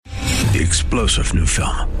The explosive new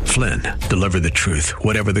film, Flynn, deliver the truth,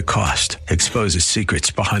 whatever the cost, exposes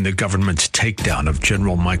secrets behind the government's takedown of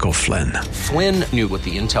General Michael Flynn. Flynn knew what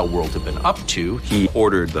the intel world had been up to. He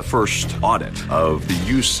ordered the first audit of the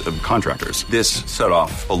use of contractors. This set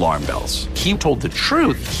off alarm bells. He told the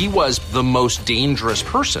truth. He was the most dangerous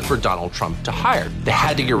person for Donald Trump to hire. They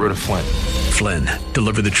had to get rid of Flynn. Flynn,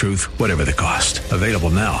 deliver the truth, whatever the cost. Available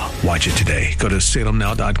now. Watch it today. Go to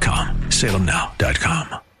salemnow.com.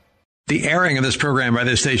 salemnow.com. The airing of this program by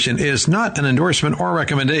this station is not an endorsement or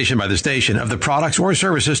recommendation by the station of the products or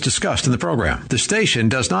services discussed in the program. The station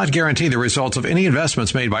does not guarantee the results of any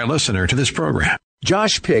investments made by a listener to this program.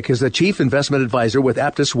 Josh Pick is the Chief Investment Advisor with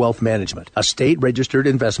APTUS Wealth Management, a state-registered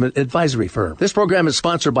investment advisory firm. This program is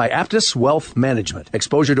sponsored by APTUS Wealth Management.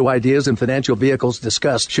 Exposure to ideas and financial vehicles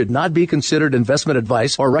discussed should not be considered investment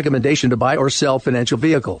advice or recommendation to buy or sell financial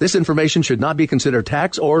vehicle. This information should not be considered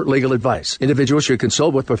tax or legal advice. Individuals should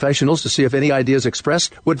consult with professionals to see if any ideas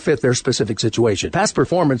expressed would fit their specific situation. Past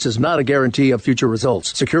performance is not a guarantee of future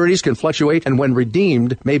results. Securities can fluctuate and when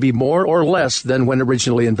redeemed may be more or less than when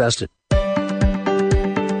originally invested.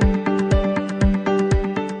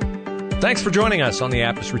 Thanks for joining us on the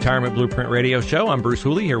APTUS Retirement Blueprint Radio Show. I'm Bruce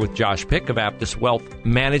Hooley here with Josh Pick of APTUS Wealth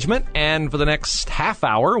Management. And for the next half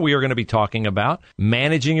hour, we are going to be talking about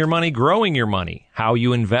managing your money, growing your money, how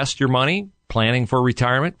you invest your money, planning for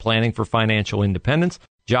retirement, planning for financial independence.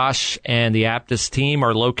 Josh and the APTUS team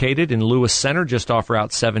are located in Lewis Center, just off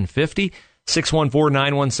Route 750.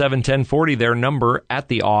 614-917-1040, their number at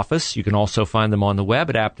the office. You can also find them on the web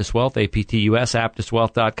at APTUS Wealth, APTUS,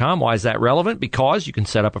 APTUSwealth.com. Why is that relevant? Because you can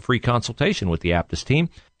set up a free consultation with the APTUS team.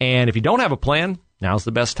 And if you don't have a plan, now's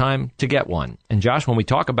the best time to get one. And Josh, when we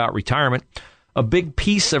talk about retirement, a big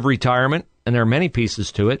piece of retirement, and there are many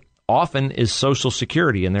pieces to it, often is Social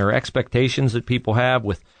Security. And there are expectations that people have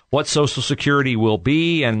with what Social Security will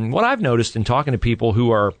be. And what I've noticed in talking to people who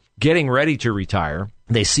are getting ready to retire,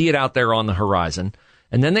 they see it out there on the horizon,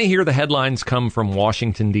 and then they hear the headlines come from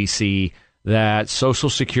Washington, D.C., that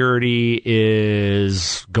Social Security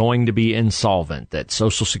is going to be insolvent, that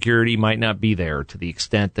Social Security might not be there to the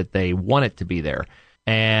extent that they want it to be there,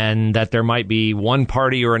 and that there might be one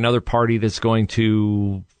party or another party that's going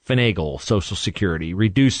to finagle Social Security,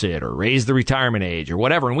 reduce it, or raise the retirement age, or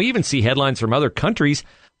whatever. And we even see headlines from other countries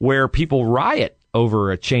where people riot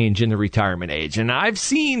over a change in the retirement age. And I've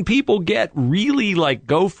seen people get really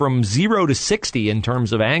go from 0 to 60 in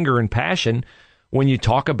terms of anger and passion when you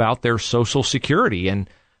talk about their Social Security. And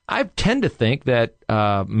I tend to think that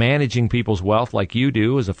managing people's wealth like you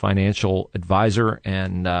do as a financial advisor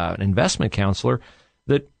and an investment counselor,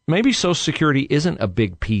 that maybe Social Security isn't a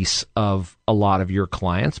big piece of a lot of your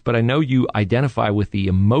clients, but I know you identify with the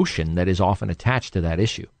emotion that is often attached to that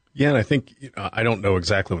issue. Yeah, and I think, I don't know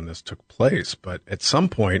exactly when this took place, but at some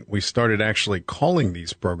point we started actually calling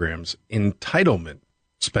these programs entitlement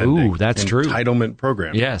spending. Ooh, that's true. Entitlement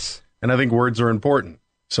programs. Yes. And I think words are important.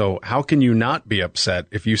 So how can you not be upset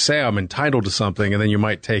if you say I'm entitled to something and then you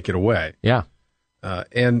might take it away? Yeah.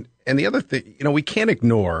 And the other thing, we can't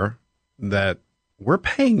ignore that we're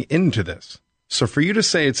paying into this. So for you to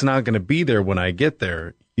say it's not going to be there when I get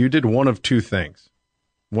there, you did one of two things.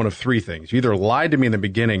 One of three things. You either lied to me in the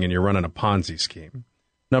beginning and you're running a Ponzi scheme.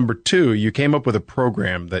 Number two, you came up with a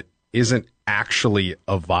program that isn't actually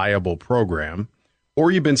a viable program, or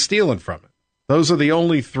you've been stealing from it. Those are the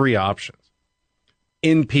only three options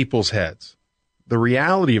in people's heads. The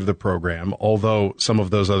reality of the program, although some of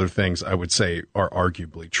those other things I would say are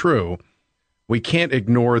arguably true, we can't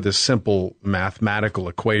ignore this simple mathematical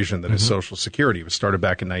equation that is Social Security. It was started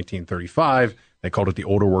back in 1935. They called it the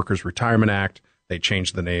Older Workers Retirement Act. They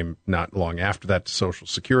changed the name not long after that to Social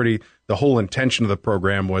Security. The whole intention of the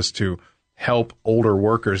program was to help older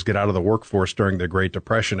workers get out of the workforce during the Great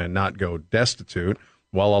Depression and not go destitute,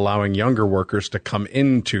 while allowing younger workers to come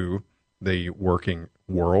into the working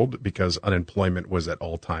world because unemployment was at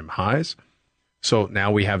all-time highs. So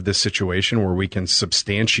now we have this situation where we can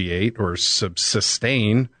substantiate or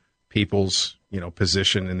sustain people's,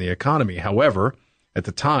 position in the economy. However, at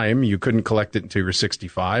the time, you couldn't collect it until you were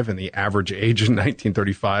 65, and the average age in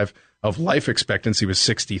 1935 of life expectancy was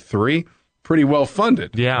 63. Pretty well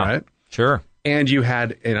funded. Yeah, right? Sure. And you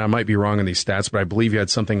had, and I might be wrong on these stats, but I believe you had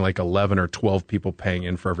something like 11 or 12 people paying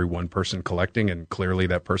in for every one person collecting, and clearly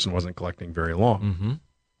that person wasn't collecting very long. Mm-hmm.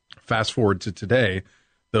 Fast forward to today,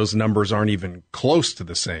 those numbers aren't even close to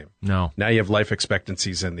the same. No. Now you have life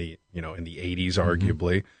expectancies in the 80s,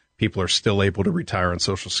 arguably. People are still able to retire on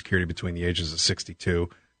Social Security between the ages of 62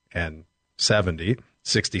 and 70,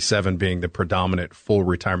 67 being the predominant full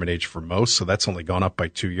retirement age for most. So that's only gone up by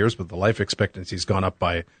 2 years, but the life expectancy has gone up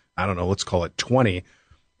by, let's call it 20.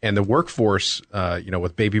 And the workforce,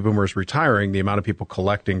 with baby boomers retiring, the amount of people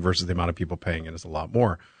collecting versus the amount of people paying in is a lot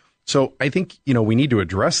more. So I think, we need to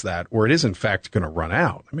address that, or it is in fact going to run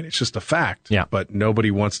out. I mean, it's just a fact. Yeah. But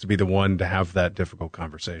nobody wants to be the one to have that difficult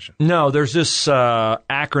conversation. No, there's this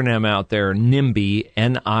acronym out there, NIMBY,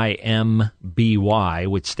 NIMBY,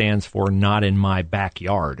 which stands for Not in My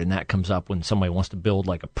Backyard. And that comes up when somebody wants to build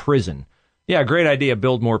like a prison. Yeah, great idea,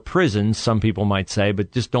 build more prisons, some people might say,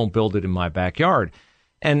 but just don't build it in my backyard.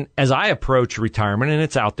 And as I approach retirement, and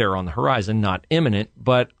it's out there on the horizon, not imminent,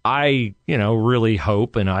 but I, really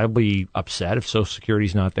hope, and I'll be upset if Social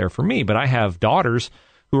Security's not there for me, but I have daughters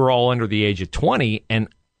who are all under the age of 20, and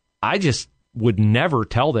I just would never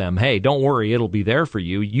tell them, hey, don't worry, it'll be there for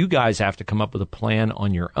you. You guys have to come up with a plan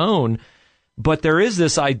on your own. But there is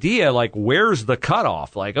this idea, like, where's the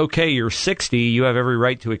cutoff? Like, okay, you're 60, you have every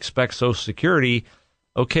right to expect Social Security.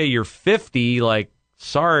 Okay, you're 50, like,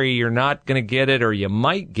 sorry, you're not going to get it, or you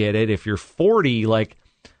might get it. If you're 40, like,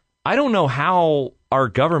 I don't know how our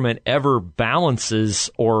government ever balances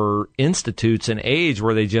or institutes an age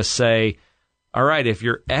where they just say, all right, if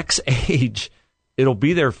you're X age, it'll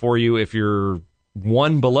be there for you. If you're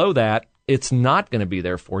one below that, it's not going to be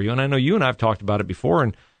there for you. And I know you and I have talked about it before,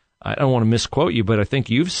 and I don't want to misquote you, but I think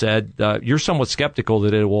you've said you're somewhat skeptical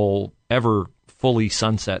that it will ever fully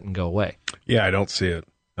sunset and go away. Yeah, I don't see it.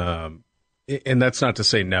 And that's not to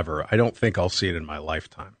say never. I don't think I'll see it in my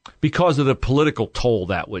lifetime. Because of the political toll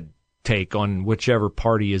that would take on whichever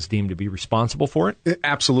party is deemed to be responsible for it?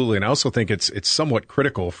 Absolutely. And I also think it's somewhat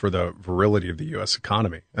critical for the virility of the U.S.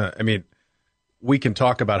 economy. We can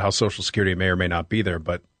talk about how Social Security may or may not be there,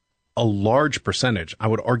 but a large percentage, I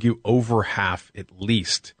would argue over half at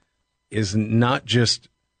least, is not just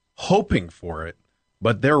hoping for it,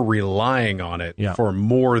 but they're relying on it for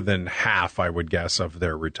more than half, I would guess, of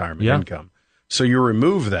their retirement income. So you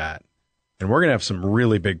remove that, and we're going to have some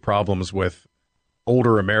really big problems with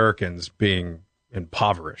older Americans being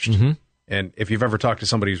impoverished. Mm-hmm. And if you've ever talked to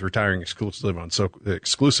somebody who's retiring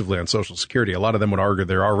exclusively on Social Security, a lot of them would argue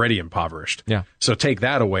they're already impoverished. Yeah. So take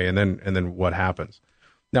that away, and then what happens?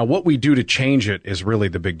 Now, what we do to change it is really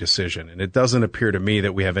the big decision. And it doesn't appear to me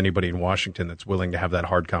that we have anybody in Washington that's willing to have that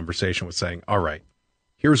hard conversation with saying, all right,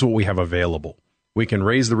 here's what we have available. We can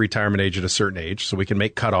raise the retirement age at a certain age, so we can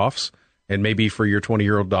make cutoffs. And maybe for your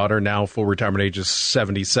 20-year-old daughter, now full retirement age is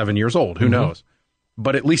 77 years old. Who knows?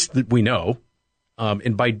 But at least we know.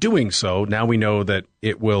 And by doing so, now we know that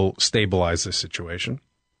it will stabilize the situation.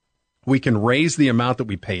 We can raise the amount that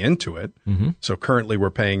we pay into it. Mm-hmm. So currently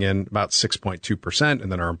we're paying in about 6.2%,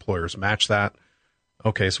 and then our employers match that.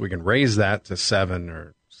 Okay, so we can raise that to 7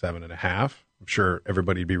 or 7.5%. I'm sure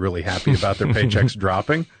everybody would be really happy about their paychecks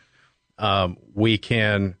dropping. We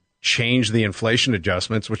can change the inflation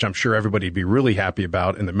adjustments, which I'm sure everybody would be really happy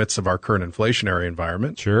about in the midst of our current inflationary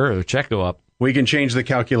environment. Sure, the check go up. We can change the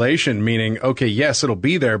calculation, meaning, okay, yes, it'll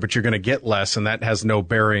be there, but you're going to get less, and that has no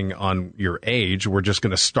bearing on your age. We're just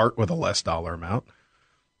going to start with a less dollar amount.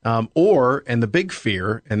 And the big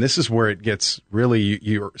fear, and this is where it gets really,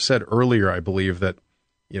 you said earlier, I believe, that,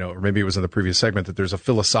 or maybe it was in the previous segment, that there's a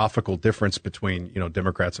philosophical difference between,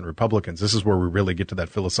 Democrats and Republicans. This is where we really get to that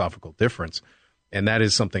philosophical difference. And that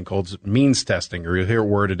is something called means testing, or you'll hear it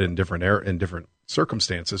worded in different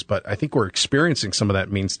circumstances. But I think we're experiencing some of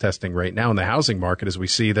that means testing right now in the housing market, as we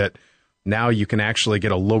see that now you can actually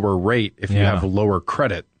get a lower rate if you have lower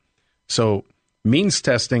credit. So means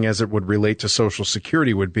testing, as it would relate to Social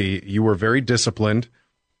Security, would be you were very disciplined.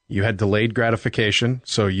 You had delayed gratification.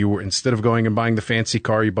 So you were, instead of going and buying the fancy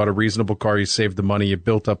car, you bought a reasonable car, you saved the money, you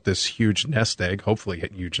built up this huge nest egg, hopefully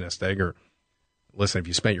a huge nest egg. Or listen, if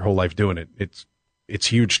you spent your whole life doing it, it's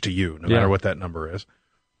huge to you, no matter what that number is.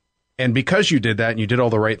 And because you did that and you did all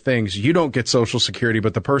the right things, you don't get Social Security,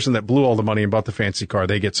 but the person that blew all the money and bought the fancy car,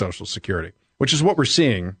 they get Social Security, which is what we're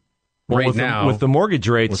seeing now. With the mortgage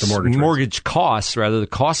rates, mortgage costs, rather, the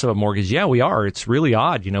cost of a mortgage, we are. It's really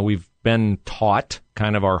odd. We've been taught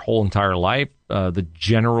kind of our whole entire life, the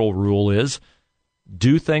general rule is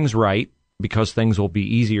do things right, because things will be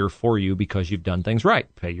easier for you because you've done things right.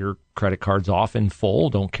 Pay your credit cards off in full.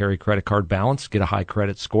 Don't carry credit card balance. Get a high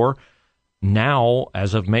credit score. Now,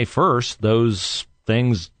 as of May 1st, those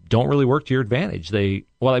things don't really work to your advantage. They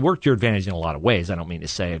work to your advantage in a lot of ways. I don't mean to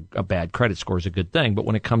say a bad credit score is a good thing, but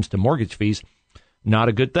when it comes to mortgage fees, not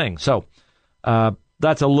a good thing. So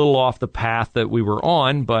that's a little off the path that we were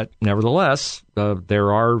on, but nevertheless,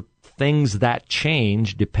 there are things that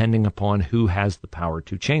change depending upon who has the power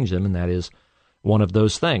to change them, and that is one of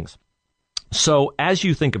those things. So as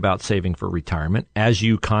you think about saving for retirement, as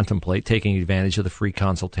you contemplate taking advantage of the free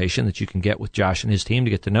consultation that you can get with Josh and his team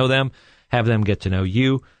to get to know them, have them get to know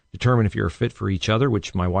you, determine if you're a fit for each other,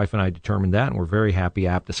 which my wife and I determined that, and we're very happy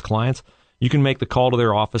APTUS clients. You can make the call to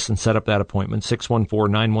their office and set up that appointment,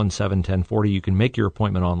 614-917-1040. You can make your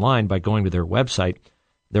appointment online by going to their website.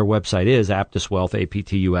 Their website is APTUS Wealth,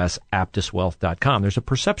 APTUS, APTUSwealth.com. There's a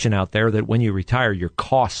perception out there that when you retire, your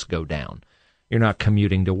costs go down. You're not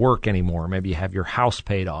commuting to work anymore. Maybe you have your house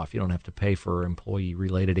paid off. You don't have to pay for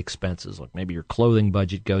employee-related expenses, like maybe your clothing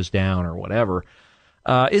budget goes down or whatever.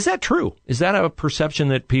 Is that true? Is that a perception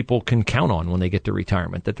that people can count on when they get to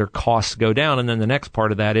retirement, that their costs go down? And then the next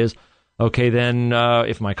part of that is, okay, then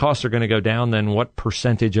if my costs are going to go down, then what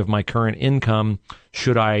percentage of my current income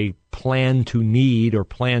should I plan to need or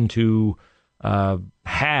plan to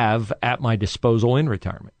have at my disposal in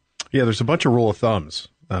retirement? Yeah, there's a bunch of rule of thumbs.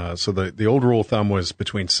 So the old rule of thumb was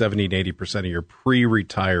between 70 and 80% of your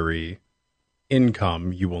pre-retiree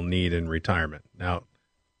income you will need in retirement. Now,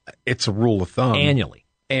 it's a rule of thumb. Annually.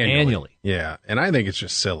 Yeah, and I think it's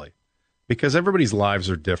just silly because everybody's lives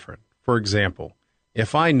are different. For example,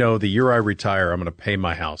 if I know the year I retire, I'm going to pay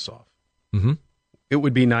my house off, it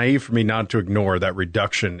would be naive for me not to ignore that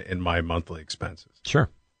reduction in my monthly expenses. Sure.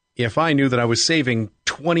 If I knew that I was saving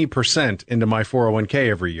 20% into my 401k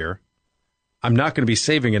every year, I'm not going to be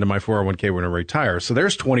saving into my 401k when I retire. So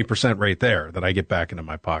there's 20% right there that I get back into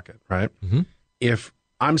my pocket, right? If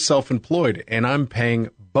I'm self-employed and I'm paying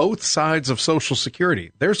both sides of Social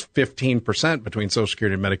Security, there's 15% between Social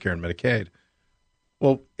Security and Medicare and Medicaid.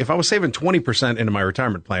 Well, if I was saving 20% into my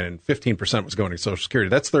retirement plan and 15% was going to Social Security,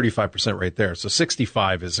 that's 35% right there. So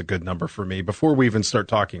 65 is a good number for me before we even start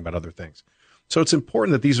talking about other things. So it's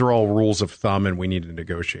important that these are all rules of thumb and we need to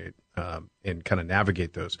negotiate and kind of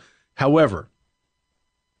navigate those. However,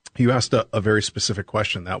 you asked a very specific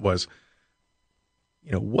question. That was,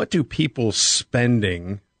 what do people's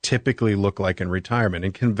spending typically look like in retirement?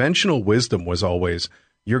 And conventional wisdom was always,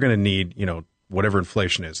 you're going to need, whatever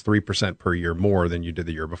inflation is, 3% per year more than you did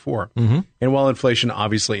the year before. And while inflation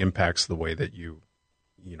obviously impacts the way that you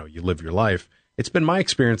live your life, it's been my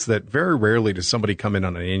experience that very rarely does somebody come in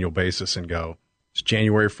on an annual basis and go, it's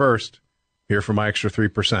January 1st, here for my extra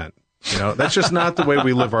 3%. That's just not the way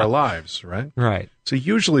we live our lives, right? Right. So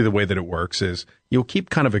usually the way that it works is you'll keep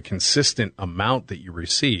kind of a consistent amount that you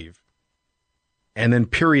receive. And then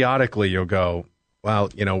periodically you'll go, well,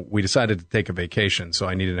 we decided to take a vacation, so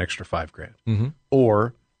I need an extra $5,000.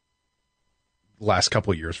 Or last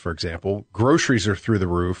couple of years, for example, groceries are through the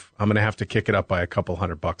roof. I'm going to have to kick it up by a couple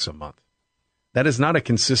 $100 a month. That is not a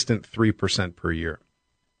consistent 3% per year.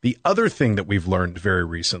 The other thing that we've learned very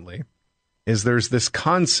recently is there's this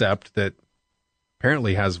concept that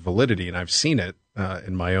apparently has validity, and I've seen it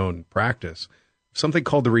in my own practice, something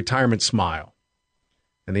called the retirement smile.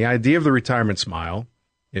 And the idea of the retirement smile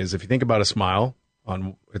is, if you think about a smile,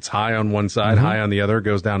 it's high on one side, high on the other,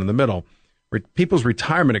 goes down in the middle. People's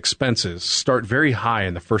retirement expenses start very high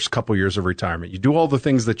in the first couple years of retirement. You do all the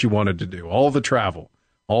things that you wanted to do, all the travel,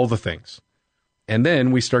 all the things. And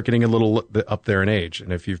then we start getting a little up there in age.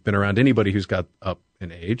 And if you've been around anybody who's got up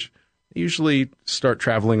in age, they usually start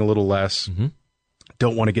traveling a little less,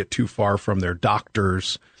 don't want to get too far from their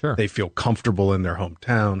doctors. Sure. They feel comfortable in their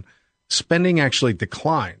hometown. Spending actually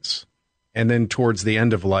declines. And then towards the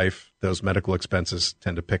end of life, those medical expenses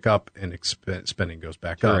tend to pick up and spending goes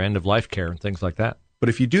back up. End of life care and things like that. But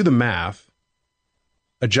if you do the math,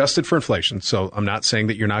 adjusted for inflation, so I'm not saying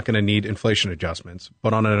that you're not going to need inflation adjustments,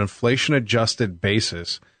 but on an inflation-adjusted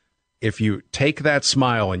basis, if you take that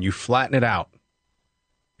smile and you flatten it out,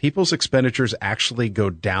 people's expenditures actually go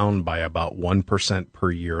down by about 1%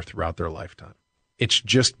 per year throughout their lifetime. It's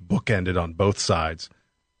just bookended on both sides.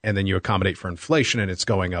 And then you accommodate for inflation and it's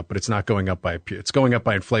going up, but it's not going up it's going up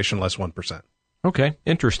by inflation less 1%. Okay,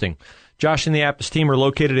 interesting. Josh and the APTUS team are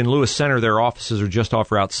located in Lewis Center. Their offices are just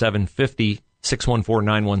off Route 750,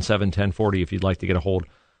 614-917-1040 if you'd like to get a hold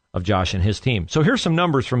of Josh and his team. So here's some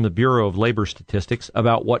numbers from the Bureau of Labor Statistics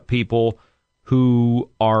about what people who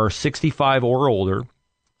are 65 or older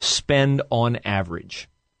spend on average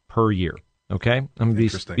per year. Okay? I'm going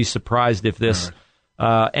to be surprised if this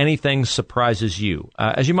anything surprises you.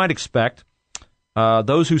 As you might expect,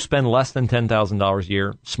 those who spend less than $10,000 a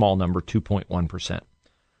year, small number, 2.1%.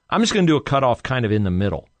 I'm just going to do a cutoff kind of in the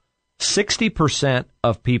middle. 60%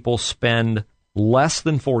 of people spend less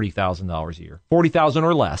than $40,000 a year, $40,000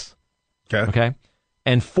 or less. Okay.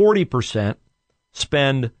 And 40%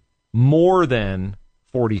 spend more than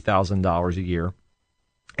 $40,000 a year.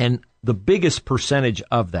 And the biggest percentage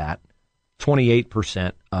of that,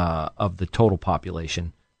 28% of the total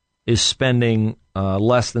population, is spending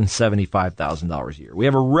less than $75,000 a year. We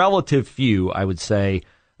have a relative few, I would say,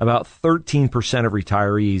 about 13% of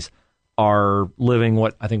retirees are living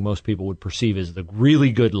what I think most people would perceive as the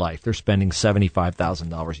really good life. They're spending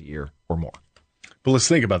 $75,000 a year or more. But let's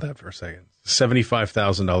think about that for a second.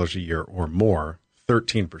 $75,000 a year or more,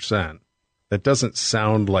 13%. That doesn't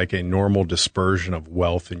sound like a normal dispersion of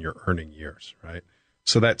wealth in your earning years, right?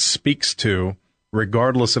 So that speaks to,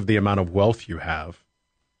 regardless of the amount of wealth you have,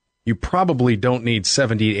 you probably don't need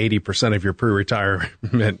 70, 80% of your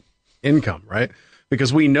pre-retirement income, right?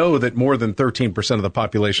 Because we know that more than 13% of the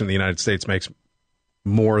population of the United States makes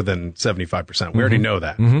more than 75%. We already know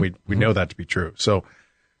that. We know that to be true. So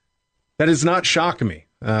that does not shock me.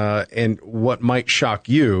 And what might shock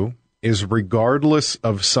you is, regardless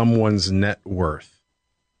of someone's net worth,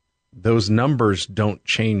 those numbers don't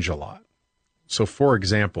change a lot. So, for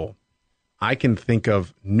example, I can think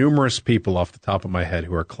of numerous people off the top of my head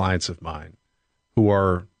who are clients of mine who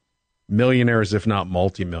are millionaires, if not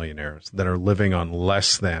multimillionaires, that are living on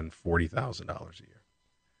less than $40,000 a year.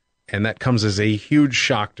 And that comes as a huge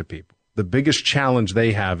shock to people. The biggest challenge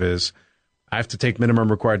they have is, I have to take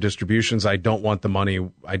minimum required distributions. I don't want the money.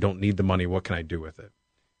 I don't need the money. What can I do with it?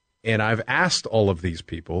 And I've asked all of these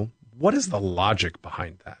people, what is the logic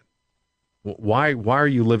behind that? Why are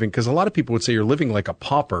you living? Because a lot of people would say you're living like a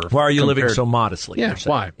pauper. Why are you living so modestly? Yeah,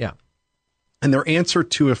 why? Yeah. And their answer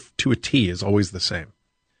to a T is always the same.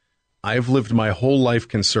 I've lived my whole life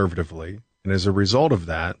conservatively, and as a result of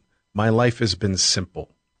that, my life has been simple.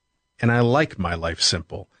 And I like my life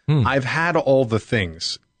simple. I've had all the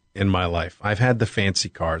things in my life. I've had the fancy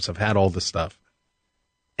cars. I've had all the stuff.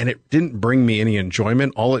 And it didn't bring me any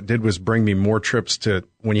enjoyment. All it did was bring me more trips to,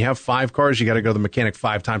 when you have 5 cars, you got to go to the mechanic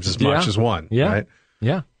 5 times as much as one. Yeah. Right?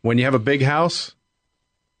 Yeah. When you have a big house,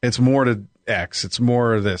 it's more to X. It's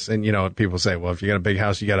more of this. And, people say, well, if you got a big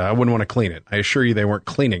house, I wouldn't want to clean it. I assure you they weren't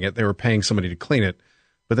cleaning it. They were paying somebody to clean it.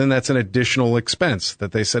 But then that's an additional expense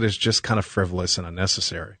that they said is just kind of frivolous and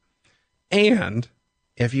unnecessary. And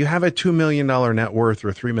if you have a $2 million net worth or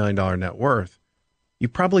a $3 million net worth, you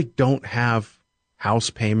probably don't have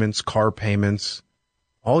house payments, car payments.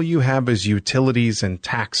 All you have is utilities and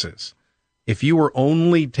taxes. If you were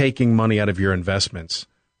only taking money out of your investments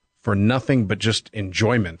for nothing but just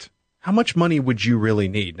enjoyment, how much money would you really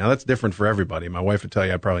need? Now, that's different for everybody. My wife would tell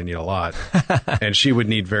you I probably need a lot, and she would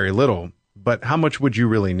need very little. But how much would you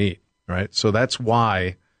really need, right? So that's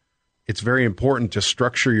why it's very important to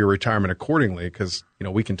structure your retirement accordingly, because,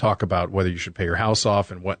 we can talk about whether you should pay your house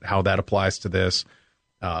off and how that applies to this.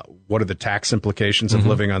 What are the tax implications of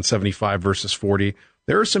living on 75 versus 40?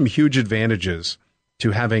 There are some huge advantages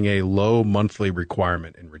to having a low monthly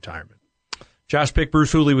requirement in retirement. Josh Pick,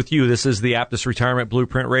 Bruce Hooley with you. This is the APTUS Retirement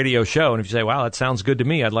Blueprint Radio Show. And if you say, wow, that sounds good to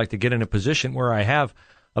me, I'd like to get in a position where I have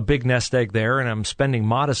a big nest egg there and I'm spending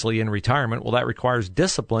modestly in retirement. Well, that requires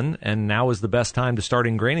discipline, and now is the best time to start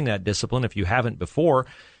ingraining that discipline if you haven't before.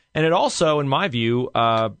 And it also, in my view,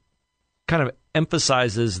 kind of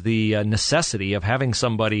emphasizes the necessity of having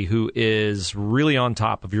somebody who is really on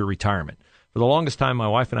top of your retirement. For the longest time, my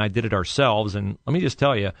wife and I did it ourselves, and let me just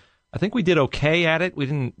tell you, I think we did okay at it. We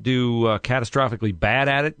didn't do catastrophically bad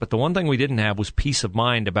at it, but the one thing we didn't have was peace of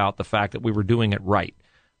mind about the fact that we were doing it right.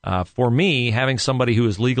 For me, having somebody who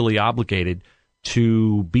is legally obligated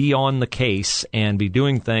to be on the case and be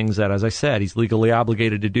doing things that, as I said, he's legally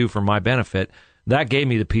obligated to do for my benefit, that gave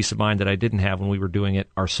me the peace of mind that I didn't have when we were doing it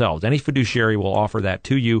ourselves. Any fiduciary will offer that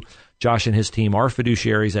to you. Josh and his team are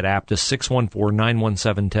fiduciaries at APTUS,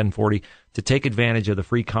 614-917-1040, to take advantage of the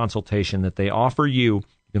free consultation that they offer you.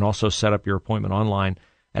 You can also set up your appointment online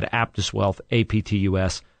at APTUS Wealth,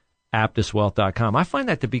 APTUS, APTUSwealth.com. I find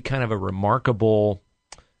that to be kind of a remarkable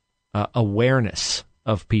awareness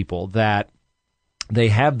of people, that they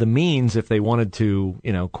have the means, if they wanted to,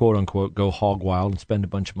 quote unquote, go hog wild and spend a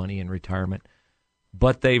bunch of money in retirement.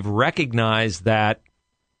 But they've recognized that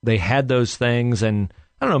they had those things, and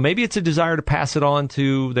I don't know, maybe it's a desire to pass it on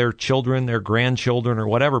to their children, their grandchildren, or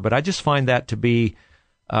whatever. But I just find that to be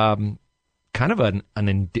kind of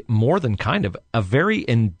a very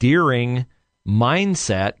endearing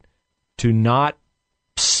mindset, to not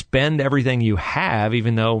spend everything you have,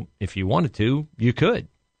 even though if you wanted to, you could.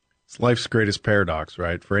 It's life's greatest paradox,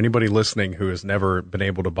 right? For anybody listening who has never been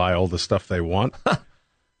able to buy all the stuff they want,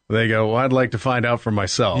 they go, well, I'd like to find out for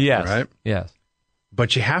myself, yes, right? Yes.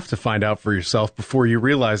 But you have to find out for yourself before you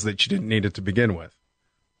realize that you didn't need it to begin with.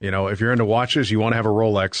 If you're into watches, you want to have a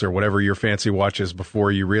Rolex or whatever your fancy watch is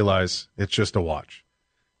before you realize it's just a watch.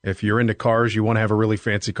 If you're into cars, you want to have a really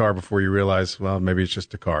fancy car before you realize, well, maybe it's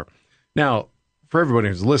just a car. Now, for everybody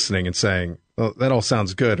who's listening and saying, well, that all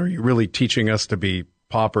sounds good, are you really teaching us to be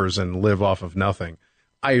paupers and live off of nothing?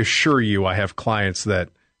 I assure you, I have clients that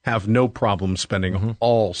have no problem spending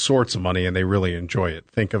all sorts of money, and they really enjoy it.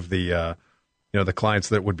 Think of the the clients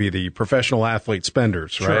that would be the professional athlete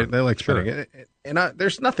spenders, right? Sure. They like spending it. And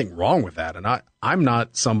there's nothing wrong with that. And I'm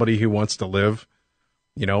not somebody who wants to live,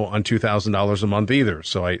 on $2,000 a month either.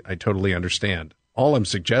 So I totally understand. All I'm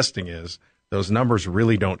suggesting is those numbers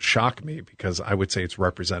really don't shock me because I would say it's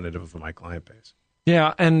representative of my client base.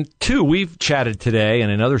 Yeah, and two, we've chatted today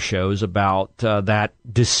and in other shows about that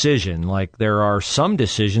decision. Like there are some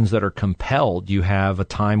decisions that are compelled. You have a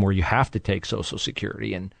time where you have to take Social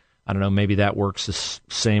Security, and I don't know, maybe that works the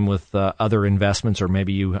same with other investments, or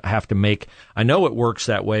maybe you have to make. I know it works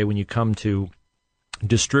that way when you come to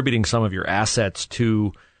distributing some of your assets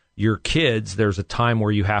to your kids. There's a time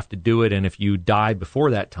where you have to do it, and if you die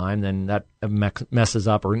before that time, then that messes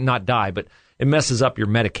up, or not die, but it messes up your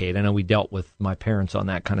Medicaid. I know we dealt with my parents on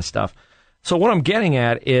that kind of stuff. So what I'm getting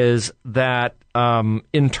at is that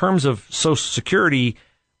in terms of Social Security,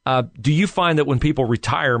 do you find that when people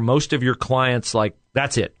retire, most of your clients, like,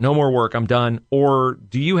 that's it, no more work, I'm done? Or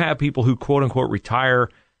do you have people who, quote unquote, retire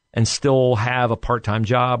and still have a part-time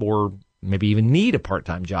job, or maybe even need a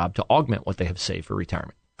part-time job to augment what they have saved for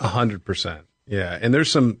retirement? 100%. Yeah. And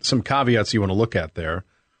there's some caveats you want to look at there.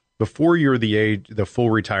 Before you're the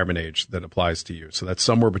full retirement age that applies to you, so that's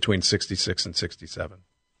somewhere between 66 and 67.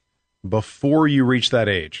 Before you reach that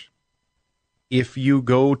age, if you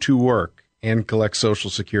go to work and collect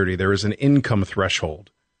Social Security, there is an income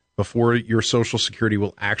threshold before your Social Security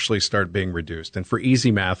will actually start being reduced. And for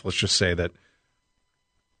easy math, let's just say that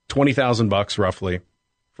 $20,000 roughly,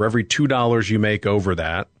 for every $2 you make over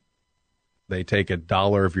that, they take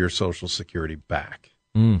 $1 of your Social Security back.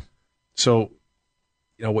 So,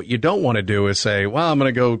 what you don't want to do is say, well, I'm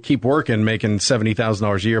going to go keep working, making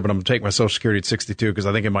 $70,000 a year, but I'm going to take my Social Security at 62 because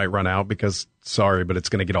I think it might run out because, sorry, but it's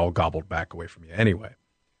going to get all gobbled back away from you anyway.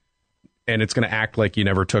 And it's going to act like you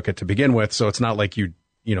never took it to begin with, so it's not like you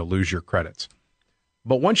lose your credits.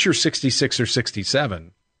 But once you're 66 or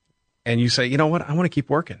 67 and you say, you know what, I want to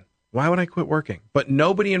keep working. Why would I quit working? But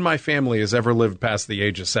nobody in my family has ever lived past the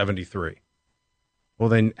age of 73. Well,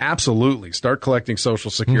 then absolutely start collecting Social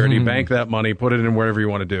Security, bank that money, put it in wherever you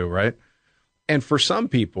want to do, right? And for some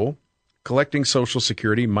people, collecting Social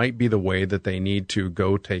Security might be the way that they need to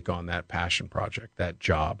go take on that passion project, that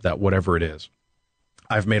job, that whatever it is.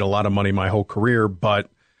 I've made a lot of money my whole career, but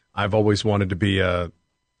I've always wanted to be a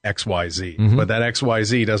XYZ. But that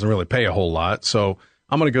XYZ doesn't really pay a whole lot, so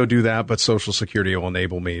I'm going to go do that, but Social Security will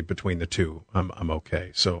enable me between the two. I'm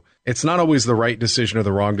okay. So it's not always the right decision or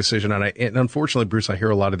the wrong decision. And unfortunately, Bruce, I hear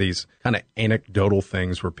a lot of these kind of anecdotal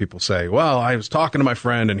things where people say, well, I was talking to my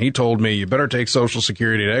friend and he told me you better take Social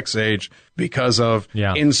Security at X age because of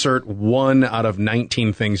insert one out of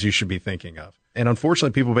 19 things you should be thinking of. And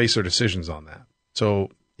unfortunately, people base their decisions on that. So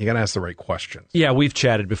you got to ask the right questions. Yeah, we've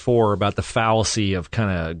chatted before about the fallacy of kind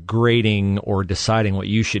of grading or deciding what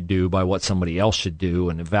you should do by what somebody else should do,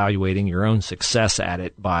 and evaluating your own success at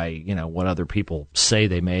it by, what other people say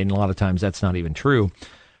they made. And a lot of times that's not even true.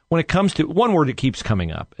 When it comes to one word that keeps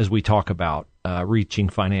coming up as we talk about reaching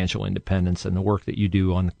financial independence and the work that you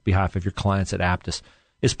do on behalf of your clients at APTUS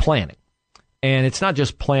is planning. And it's not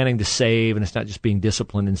just planning to save, and it's not just being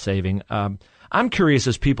disciplined in saving. I'm curious,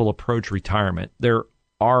 as people approach retirement, there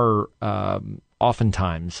are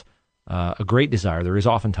oftentimes a great desire. There is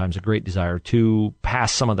oftentimes a great desire to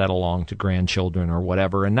pass some of that along to grandchildren or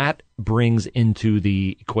whatever, and that brings into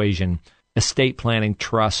the equation estate planning,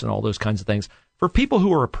 trust, and all those kinds of things. For people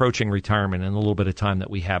who are approaching retirement in a little bit of time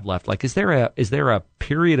that we have left, like is there a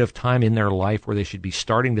period of time in their life where they should be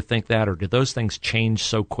starting to think that, or do those things change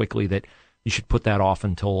so quickly that you should put that off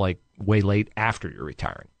until like way late after you're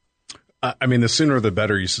retiring? I mean, the sooner the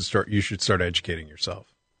better you should start educating yourself.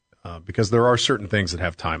 Because there are certain things that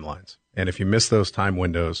have timelines. And if you miss those time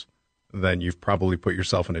windows, then you've probably put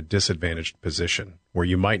yourself in a disadvantaged position where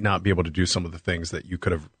you might not be able to do some of the things that you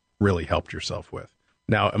could have really helped yourself with.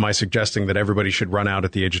 Now, am I suggesting that everybody should run out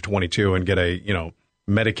at the age of 22 and get a,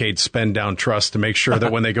 Medicaid spend down trust to make sure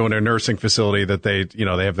that when they go into a nursing facility that they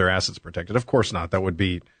have their assets protected? Of course not. That would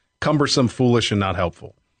be cumbersome, foolish, and not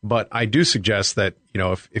helpful. But I do suggest that,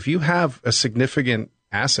 if you have a significant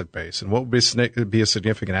asset base, and what would be a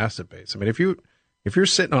significant asset base? I mean, if you're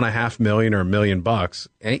sitting on $500,000 or $1 million,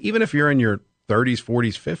 and even if you're in your 30s,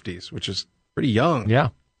 40s, 50s, which is pretty young,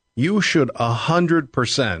 you should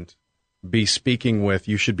 100% be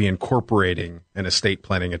you should be incorporating an estate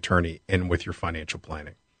planning attorney in with your financial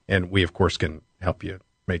planning. And we, of course, can help you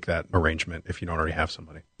make that arrangement if you don't already have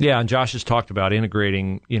somebody. Yeah, and Josh has talked about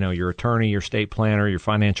integrating, your attorney, your estate planner, your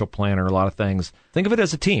financial planner, a lot of things. Think of it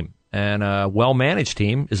as a team. And a well-managed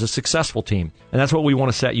team is a successful team. And that's what we want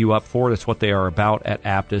to set you up for. That's what they are about at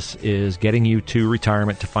Aptus, is getting you to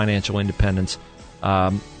retirement, to financial independence,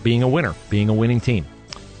 being a winner, being a winning team.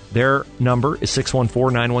 Their number is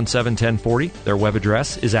 614-917-1040. Their web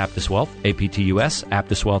address is Aptus Wealth, APTUS,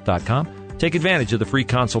 AptusWealth.com. Take advantage of the free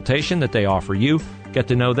consultation that they offer you. Get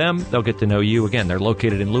to know them. They'll get to know you. Again, they're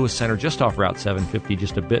located in Lewis Center, just off Route 750,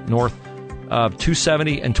 just a bit north of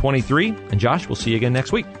 270 and 23. And Josh, we'll see you again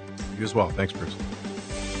next week. You as well. Thanks, Bruce.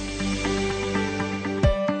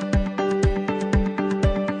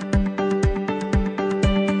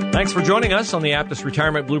 Thanks for joining us on the Aptus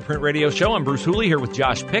Retirement Blueprint Radio Show. I'm Bruce Hooley here with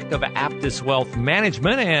Josh Pick of Aptus Wealth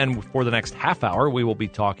Management. And for the next half hour, we will be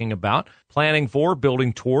talking about planning for,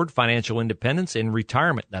 building toward financial independence in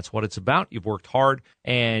retirement. That's what it's about. You've worked hard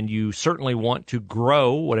and you certainly want to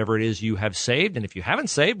grow whatever it is you have saved. And if you haven't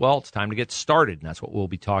saved, well, it's time to get started. And that's what we'll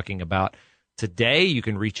be talking about today. You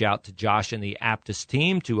can reach out to Josh and the Aptus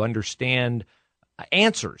team to understand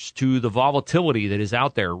answers to the volatility that is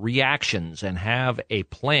out there, reactions, and have a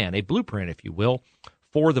plan, a blueprint, if you will,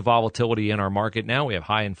 for the volatility in our market now. We have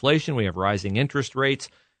high inflation. We have rising interest rates.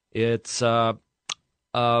 It's a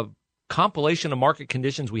compilation of market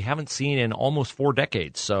conditions we haven't seen in almost 4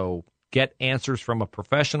 decades. So get answers from a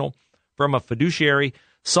professional, from a fiduciary,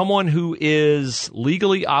 someone who is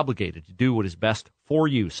legally obligated to do what is best for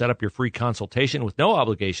you. Set up your free consultation with no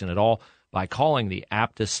obligation at all by calling the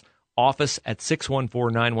Aptus office at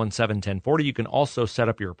 614-917-1040. You can also set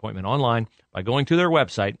up your appointment online by going to their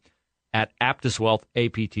website at Aptus Wealth,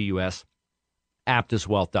 APTUS,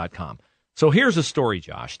 AptusWealth.com. So here's a story,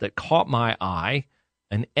 Josh, that caught my eye.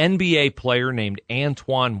 An NBA player named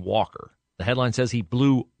Antoine Walker. The headline says he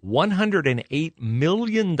blew $108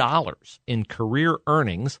 million in career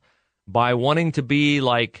earnings by wanting to be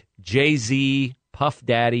like Jay-Z, Puff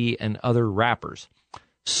Daddy, and other rappers.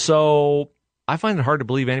 So I find it hard to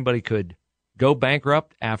believe anybody could go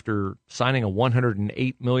bankrupt after signing a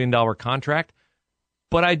 $108 million contract.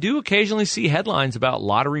 But I do occasionally see headlines about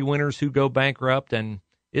lottery winners who go bankrupt. And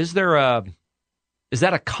is that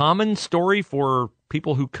a common story for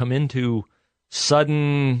people who come into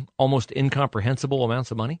sudden, almost incomprehensible amounts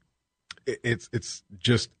of money? It's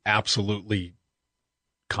just absolutely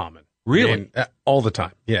common. Really? And, all the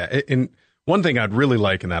time. Yeah. And one thing I'd really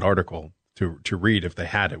like in that article to read, if they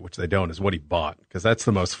had it, which they don't, is what he bought, because that's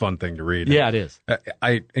the most fun thing to read. Yeah, it is.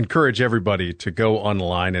 I encourage everybody to go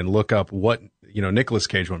online and look up what, Nicolas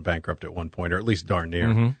Cage went bankrupt at one point, or at least darn near.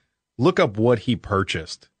 Mm-hmm. Look up what he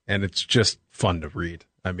purchased, and it's just fun to read.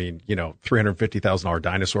 I mean, $350,000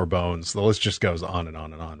 dinosaur bones. The list just goes on and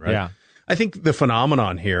on and on, right? Yeah. I think the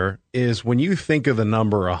phenomenon here is when you think of the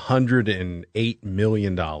number $108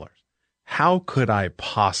 million, how could I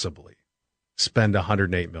possibly spend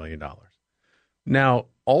 $108 million? Now,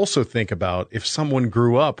 also think about if someone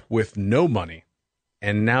grew up with no money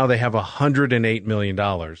and now they have $108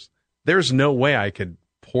 million, there's no way I could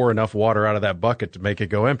pour enough water out of that bucket to make it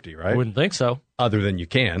go empty, right? I wouldn't think so. Other than you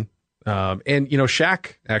can.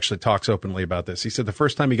 Shaq actually talks openly about this. He said the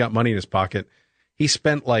first time he got money in his pocket, he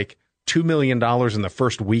spent like $2 million in the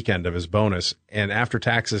first weekend of his bonus. And after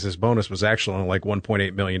taxes, his bonus was actually only like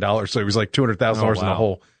 $1.8 million. So he was like $200,000 in the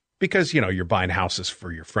hole because, you're buying houses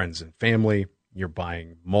for your friends and family. You're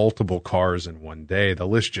buying multiple cars in one day. The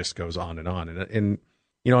list just goes on and on. And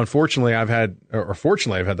unfortunately,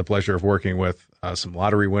 fortunately, I've had the pleasure of working with some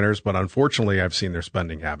lottery winners, but unfortunately, I've seen their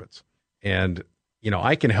spending habits. And,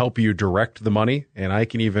 I can help you direct the money, and I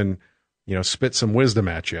can even, spit some wisdom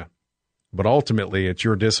at you. But ultimately, it's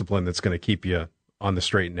your discipline that's going to keep you on the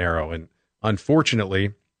straight and narrow. And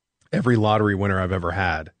unfortunately, every lottery winner I've ever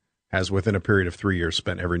had has, within a period of 3 years,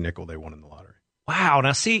 spent every nickel they won in the lottery. Wow.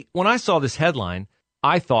 Now, see, when I saw this headline,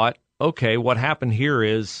 I thought, okay, what happened here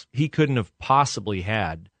is he couldn't have possibly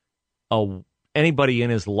had anybody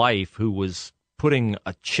in his life who was putting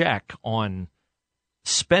a check on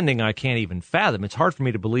spending I can't even fathom. It's hard for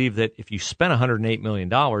me to believe that if you spent $108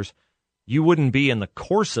 million, you wouldn't be, in the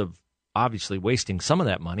course of obviously wasting some of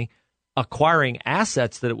that money, acquiring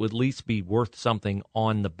assets that it would at least be worth something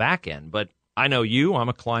on the back end. But I know I'm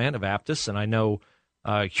a client of Aptus, and I know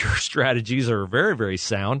your strategies are very, very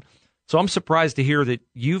sound. So I'm surprised to hear that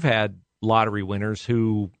you've had lottery winners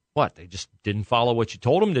who, they just didn't follow what you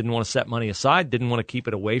told them, didn't want to set money aside, didn't want to keep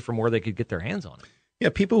it away from where they could get their hands on it. Yeah,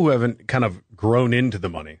 people who haven't kind of grown into the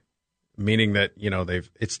money, meaning that,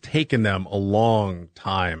 it's taken them a long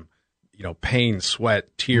time, pain,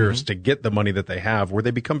 sweat, tears to get the money that they have, where they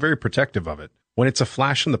become very protective of it. When it's a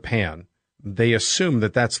flash in the pan, they assume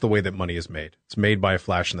that that's the way that money is made. It's made by a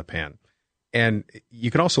flash in the pan. And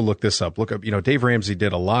you can also look this up. Look up, Dave Ramsey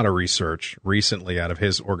did a lot of research recently out of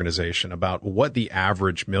his organization about what the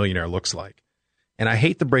average millionaire looks like. And I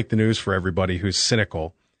hate to break the news for everybody who's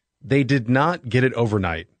cynical. They did not get it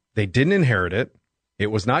overnight. They didn't inherit it. It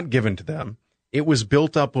was not given to them. It was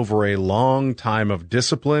built up over a long time of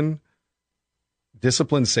discipline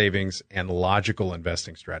savings, and logical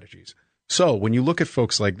investing strategies. So when you look at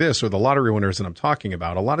folks like this or the lottery winners that I'm talking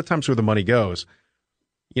about, a lot of times where the money goes,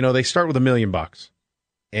 they start with $1 million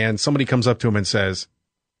and somebody comes up to them and says,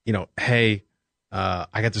 hey,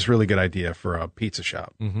 I got this really good idea for a pizza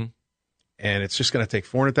shop. Mm-hmm. And it's just going to take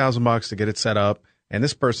 $400,000 to get it set up. And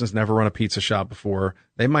this person's never run a pizza shop before.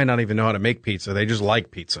 They might not even know how to make pizza. They just like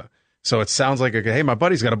pizza. So it sounds like, hey, my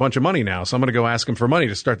buddy's got a bunch of money now, so I'm going to go ask him for money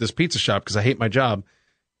to start this pizza shop because I hate my job.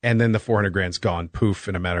 And then the $400,000's gone, poof,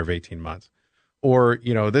 in a matter of 18 months. Or,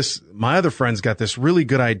 my other friend's got this really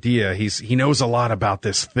good idea. He knows a lot about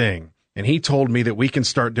this thing. And he told me that we can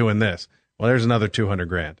start doing this. Well, there's another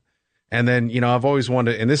 $200,000. And then, I've always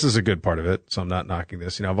wanted, and this is a good part of it, so I'm not knocking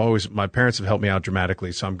this. My parents have helped me out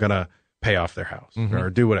dramatically, so I'm going to pay off their house or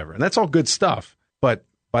do whatever. And that's all good stuff. But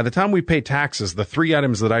by the time we pay taxes, the 3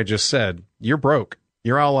 items that I just said, you're broke.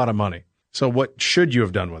 You're all out of money. So what should you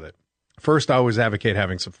have done with it? First, I always advocate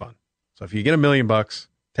having some fun. So if you get $1 million,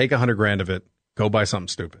 take $100,000 of it, go buy something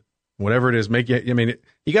stupid. Whatever it is,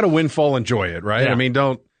 you got to windfall, enjoy it, right?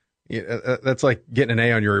 Yeah. That's like getting an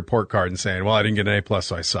A on your report card and saying, well, I didn't get an A+,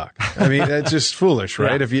 so I suck. That's just foolish,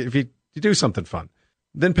 right? Yeah. If you do something fun,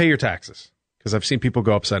 then pay your taxes, because I've seen people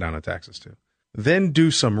go upside down on taxes too. Then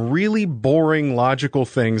do some really boring, logical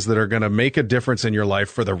things that are going to make a difference in your life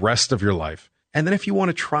for the rest of your life. And then if you want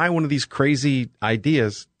to try one of these crazy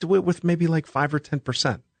ideas, do it with maybe like 5 or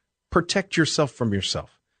 10%. Protect yourself from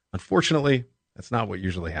yourself. Unfortunately, that's not what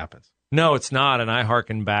usually happens. No, it's not. And I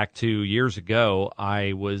hearken back to years ago.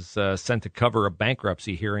 I was sent to cover a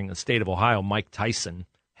bankruptcy hearing in the state of Ohio. Mike Tyson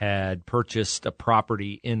had purchased a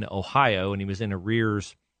property in Ohio, and he was in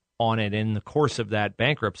arrears on it. In the course of that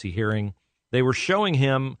bankruptcy hearing, they were showing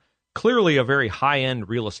him clearly a very high-end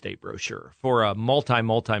real estate brochure for a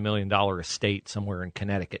multi-million-dollar estate somewhere in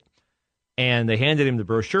Connecticut. And they handed him the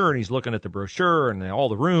brochure, and he's looking at the brochure and all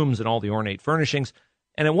the rooms and all the ornate furnishings.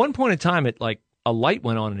 And at one point in time, a light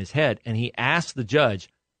went on in his head, and he asked the judge,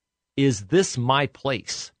 "Is this my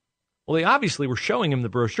place?" Well, they obviously were showing him the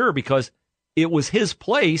brochure because it was his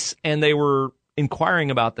place, and they were inquiring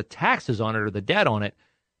about the taxes on it or the debt on it.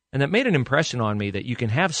 And that made an impression on me that you can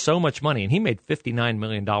have so much money. And he made $59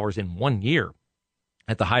 million in 1 year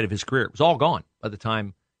at the height of his career. It was all gone by the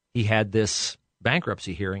time he had this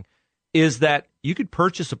bankruptcy hearing. Is that you could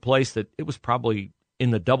purchase a place that it was probably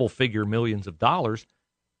in the double-figure millions of dollars,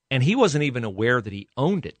 and he wasn't even aware that he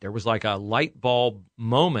owned it. There was like a light bulb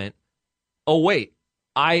moment. Oh, wait,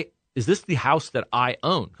 is this the house that I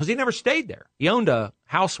own? Because he never stayed there. He owned a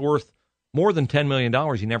house worth more than $10 million.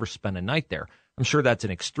 He never spent a night there. I'm sure that's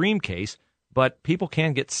an extreme case, but people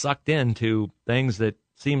can get sucked into things that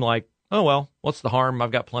seem like, oh, well, what's the harm?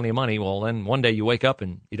 I've got plenty of money. Well, then one day you wake up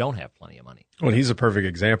and you don't have plenty of money. Well, he's a perfect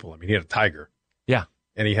example. He had a tiger. Yeah.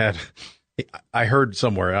 And I heard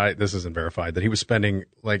somewhere, this isn't verified, that he was spending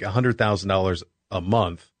like $100,000 a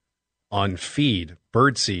month on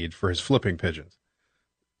bird seed for his flipping pigeons.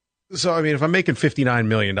 So, if I'm making $59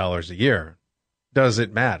 million a year, does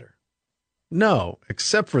it matter? No,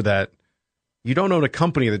 except for that. You don't own a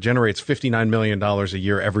company that generates $59 million a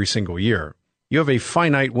year every single year. You have a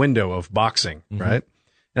finite window of boxing, right?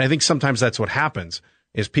 And I think sometimes that's what happens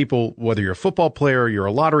is people, whether you're a football player, you're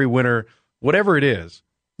a lottery winner, whatever it is,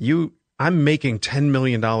 I'm making $10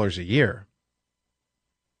 million a year.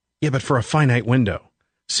 Yeah, but for a finite window.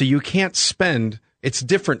 So you can't spend, it's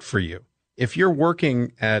different for you. If you're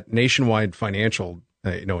working at Nationwide Financial,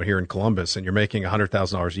 here in Columbus, and you're making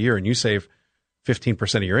 $100,000 a year and you save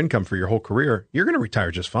 15% of your income for your whole career, you're going to retire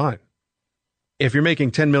just fine. If you're making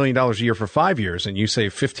 $10 million a year for 5 years and you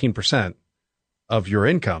save 15% of your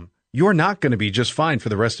income, you're not going to be just fine for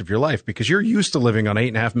the rest of your life because you're used to living on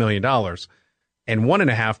 $8.5 million, and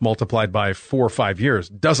 1.5 multiplied by 4 or 5 years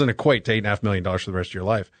doesn't equate to $8.5 million for the rest of your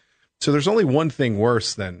life. So there's only one thing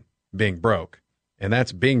worse than being broke, and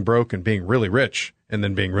that's being broke and being really rich and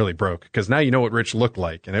then being really broke, because now you know what rich looked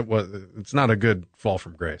like, and it's not a good fall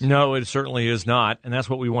from grace. No, it certainly is not, and that's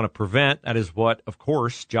what we want to prevent. That is what, of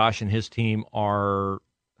course, Josh and his team are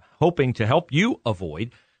hoping to help you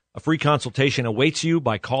avoid. A free consultation awaits you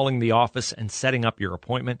by calling the office and setting up your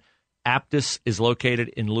appointment. APTUS is located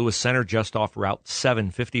in Lewis Center, just off Route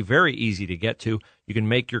 750. Very easy to get to. You can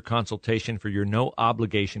make your consultation for your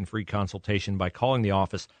no-obligation free consultation by calling the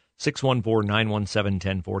office,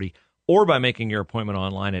 614-917-1040, or by making your appointment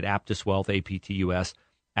online at APTUS Wealth, APTUS,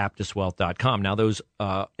 APTUSwealth.com. Now, those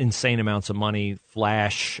insane amounts of money,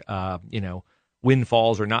 flash,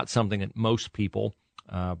 windfalls are not something that most people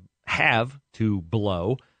have to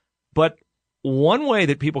blow. But one way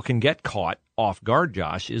that people can get caught off guard,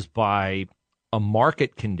 Josh, is by a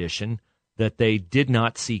market condition that they did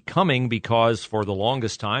not see coming, because for the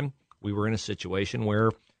longest time we were in a situation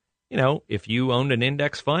where, if you owned an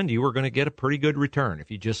index fund, you were going to get a pretty good return if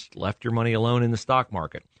you just left your money alone in the stock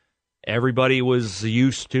market. Everybody was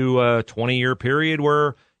used to a 20-year period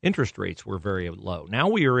where interest rates were very low. Now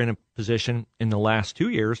we are in a position in the last 2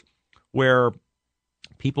 years where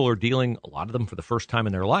people are dealing, a lot of them for the first time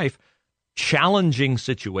in their life, challenging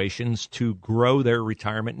situations to grow their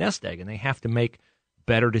retirement nest egg, and they have to make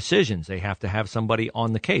better decisions. They have to have somebody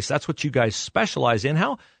on the case. That's what you guys specialize in.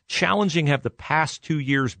 How challenging have the past 2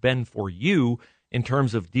 years been for you in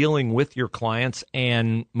terms of dealing with your clients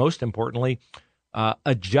and, most importantly,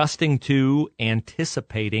 adjusting to,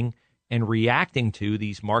 anticipating, and reacting to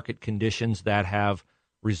these market conditions that have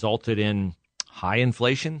resulted in high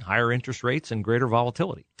inflation, higher interest rates, and greater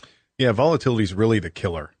volatility? Yeah, volatility is really the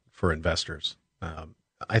killer for investors.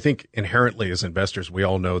 I think inherently as investors, we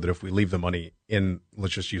all know that if we leave the money in,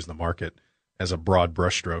 let's just use the market as a broad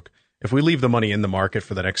brushstroke, if we leave the money in the market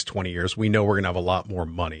for the next 20 years, we know we're going to have a lot more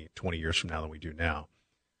money 20 years from now than we do now.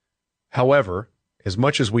 However, as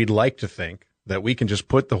much as we'd like to think that we can just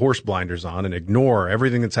put the horse blinders on and ignore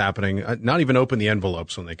everything that's happening, not even open the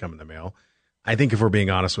envelopes when they come in the mail, I think if we're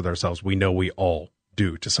being honest with ourselves, we know we all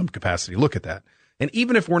do to some capacity look at that. And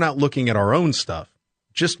even if we're not looking at our own stuff,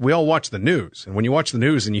 we all watch the news. And when you watch the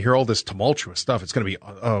news and you hear all this tumultuous stuff, it's going to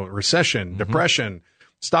be recession, depression,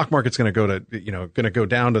 stock market's going to go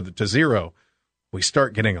down to zero. We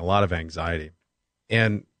start getting a lot of anxiety.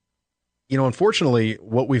 And, unfortunately,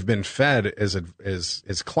 what we've been fed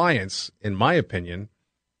as clients, in my opinion,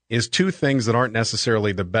 is two things that aren't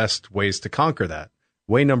necessarily the best ways to conquer that.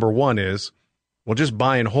 Way number one is, well, just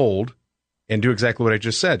buy and hold and do exactly what I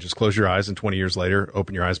just said. Just close your eyes, and 20 years later,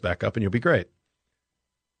 open your eyes back up and you'll be great.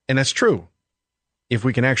 And that's true if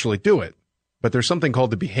we can actually do it. But there's something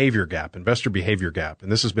called the behavior gap, investor behavior gap.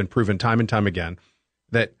 And this has been proven time and time again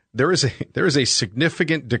that there is a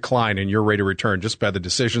significant decline in your rate of return just by the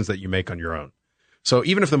decisions that you make on your own. So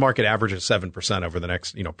even if the market averages 7% over the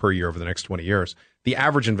next, per year over the next 20 years, the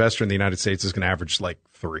average investor in the United States is going to average like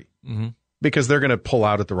 3 because they're going to pull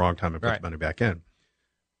out at the wrong time and put the money back in.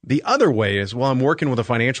 The other way is, well, I'm working with a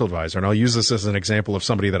financial advisor, and I'll use this as an example of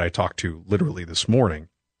somebody that I talked to literally this morning.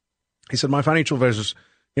 He said, my financial advisor's,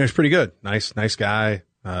 he's pretty good. Nice guy.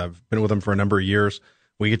 I've been with him for a number of years.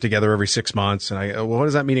 We get together every 6 months. And I go, well, what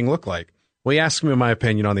does that meeting look like? Well, he asks me my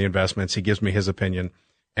opinion on the investments. He gives me his opinion.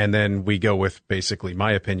 And then we go with basically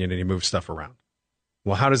my opinion, and he moves stuff around.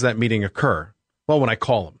 Well, how does that meeting occur? Well, when I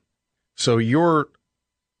call him. So your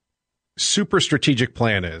super strategic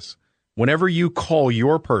plan is whenever you call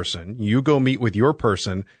your person, you go meet with your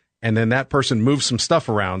person, and then that person moves some stuff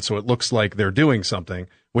around so it looks like they're doing something,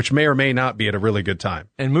 which may or may not be at a really good time.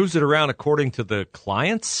 And moves it around according to the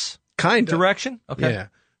client's direction? Okay. Yeah.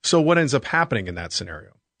 So what ends up happening in that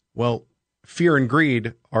scenario? Well, fear and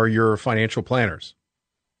greed are your financial planners.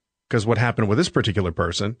 Because what happened with this particular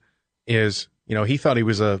person is, he thought he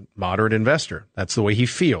was a moderate investor. That's the way he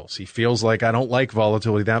feels. He feels like, I don't like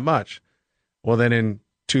volatility that much. Well, then in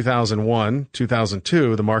 2001,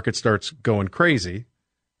 2002, the market starts going crazy.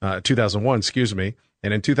 2001, excuse me.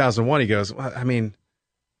 And in 2001, he goes, well,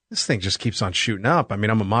 this thing just keeps on shooting up. I'm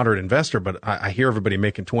a moderate investor, but I hear everybody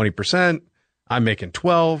making 20%. I'm making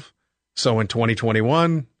 12. So in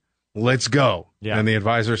 2021, let's go. Yeah. And the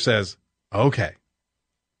advisor says, okay.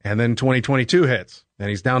 And then 2022 hits and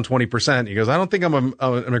he's down 20%. He goes, I don't think I'm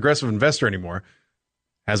an aggressive investor anymore.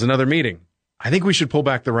 Has another meeting. I think we should pull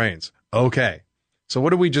back the reins. Okay. So what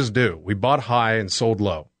did we just do? We bought high and sold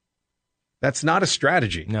low. That's not a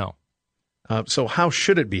strategy. No. So how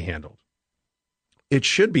should it be handled? It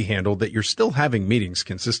should be handled that you're still having meetings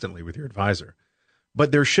consistently with your advisor,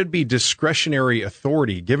 but there should be discretionary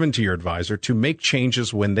authority given to your advisor to make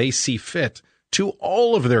changes when they see fit to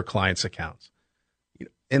all of their clients' accounts.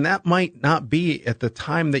 And that might not be at the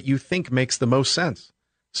time that you think makes the most sense.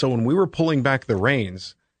 So when we were pulling back the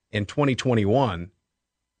reins in 2021,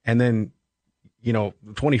 and then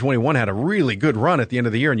 2021 had a really good run at the end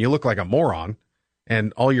of the year, and you look like a moron,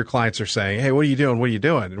 and all your clients are saying, hey, what are you doing? What are you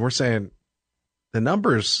doing? And we're saying, the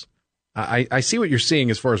numbers, I see what you're seeing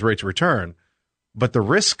as far as rates of return, but the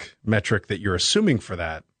risk metric that you're assuming for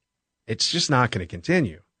that, it's just not going to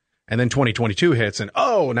continue. And then 2022 hits, and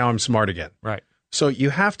now I'm smart again. Right. So you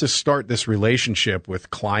have to start this relationship with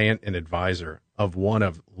client and advisor of one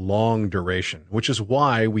of long duration, which is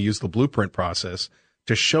why we use the blueprint process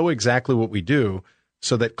to show exactly what we do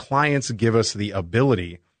so that clients give us the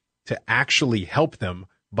ability to actually help them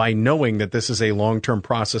by knowing that this is a long-term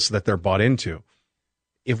process that they're bought into.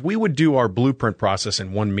 If we would do our blueprint process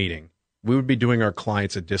in one meeting, we would be doing our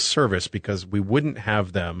clients a disservice because we wouldn't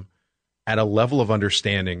have them at a level of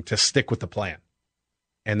understanding to stick with the plan.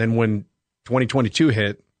 And then when 2022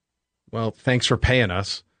 hit, well, thanks for paying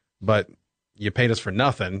us, but you paid us for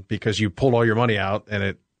nothing because you pulled all your money out and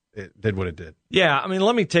it did what it did. Yeah, I mean,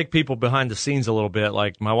 let me take people behind the scenes a little bit.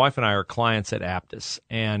 Like, my wife and I are clients at APTUS,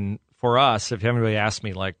 and for us, if anybody asks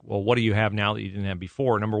me, like, well, what do you have now that you didn't have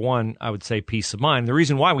before? Number one, I would say peace of mind. The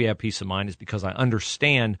reason why we have peace of mind is because I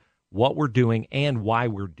understand what we're doing and why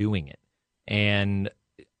we're doing it. And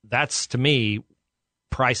that's, to me,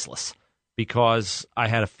 priceless, because I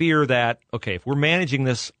had a fear that, okay, if we're managing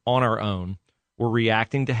this on our own, we're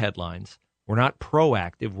reacting to headlines. We're not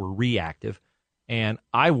proactive, we're reactive. And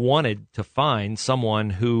I wanted to find someone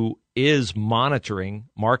who is monitoring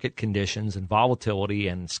market conditions and volatility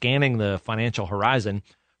and scanning the financial horizon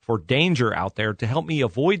for danger out there to help me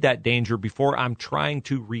avoid that danger before I'm trying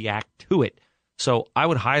to react to it. So I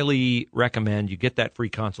would highly recommend you get that free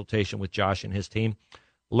consultation with Josh and his team.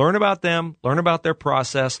 Learn about them, learn about their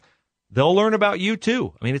process. They'll learn about you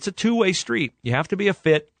too. I mean, it's a two-way street. You have to be a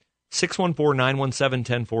fit.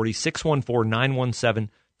 614-917-1040,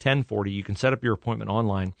 614-917-1040. You can set up your appointment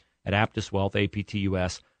online at APTUS Wealth,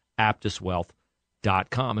 APTUS,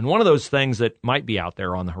 APTUSwealth.com. And one of those things that might be out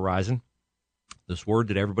there on the horizon, this word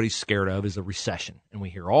that everybody's scared of, is a recession. And we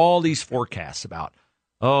hear all these forecasts about,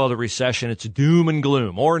 oh, the recession, it's doom and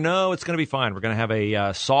gloom. Or no, it's going to be fine. We're going to have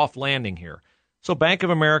a soft landing here. So Bank of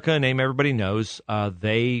America, a name everybody knows,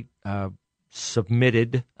 they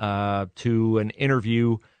submitted to an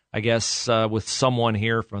interview, I guess, with someone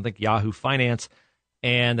here from, I think, Yahoo Finance.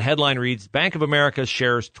 And the headline reads, Bank of America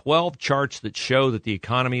shares 12 charts that show that the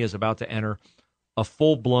economy is about to enter a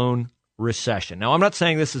full-blown recession. Now, I'm not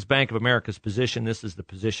saying this is Bank of America's position. This is the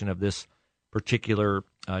position of this particular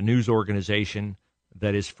news organization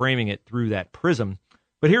that is framing it through that prism.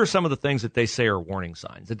 But here are some of the things that they say are warning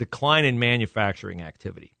signs. A decline in manufacturing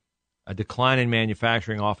activity. A decline in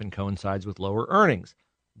manufacturing often coincides with lower earnings.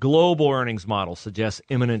 Global earnings model suggests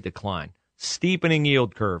imminent decline. Steepening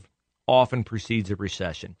yield curve often precedes a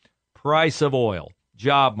recession. Price of oil,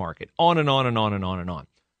 job market, on and on and on and on and on.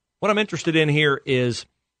 What I'm interested in here is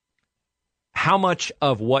how much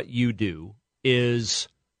of what you do is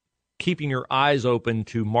keeping your eyes open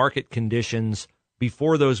to market conditions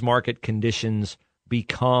before those market conditions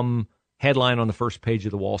become headline on the first page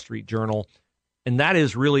of the Wall Street Journal. And that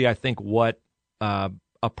is really, I think, what a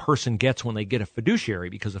person gets when they get a fiduciary,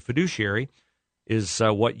 because a fiduciary is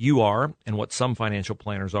what you are and what some financial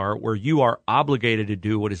planners are, where you are obligated to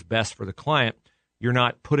do what is best for the client. You're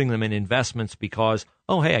not putting them in investments because,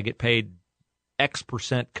 oh, hey, I get paid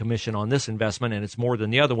X% commission on this investment and it's more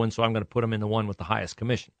than the other one, so I'm going to put them in the one with the highest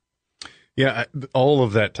commission. Yeah, all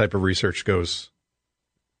of that type of research goes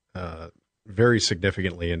very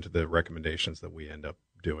significantly into the recommendations that we end up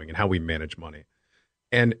doing and how we manage money.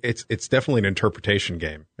 And it's definitely an interpretation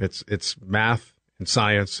game. It's math and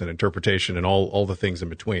science and interpretation and all the things in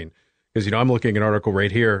between. Because, you know, I'm looking at an article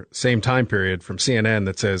right here, same time period from CNN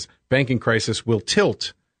that says banking crisis will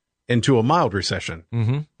tilt into a mild recession.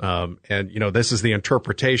 Mm-hmm. And, you know, this is the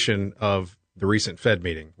interpretation of the recent Fed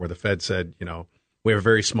meeting where the Fed said, you know, we have a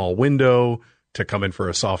very small window to come in for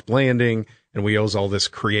a soft landing, and we use all this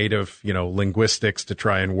creative, you know, linguistics to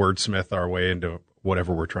try and wordsmith our way into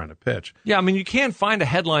whatever we're trying to pitch. Yeah, I mean, you can find a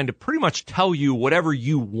headline to pretty much tell you whatever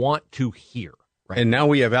you want to hear. Right. And now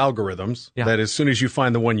we have algorithms that as soon as you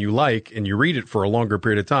find the one you like and you read it for a longer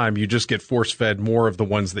period of time, you just get force-fed more of the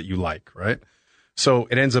ones that you like, right? So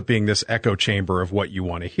it ends up being this echo chamber of what you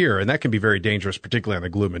want to hear. And that can be very dangerous, particularly on the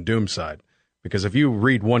gloom and doom side. Because if you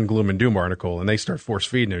read one gloom and doom article and they start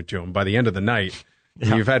force-feeding it to them, by the end of the night,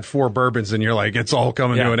 you've had 4 bourbons and you're like, it's all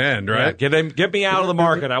coming to an end, right? Yeah. Get me out of the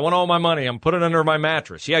market. I want all my money. I'm putting it under my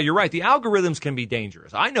mattress. Yeah, you're right. The algorithms can be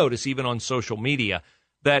dangerous. I notice even on social media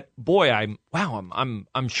that, boy,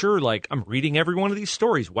 I'm sure, like, I'm reading every one of these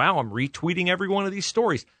stories. Wow, I'm retweeting every one of these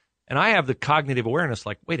stories. And I have the cognitive awareness,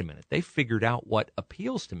 like, wait a minute, they figured out what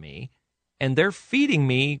appeals to me, and they're feeding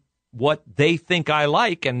me what they think I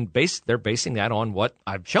like, and they're basing that on what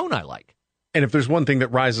I've shown I like. And if there's one thing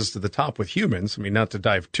that rises to the top with humans, I mean, not to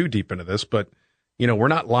dive too deep into this, but, you know, we're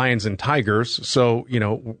not lions and tigers, so, you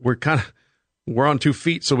know, we're on 2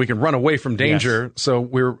 feet so we can run away from danger. Yes. So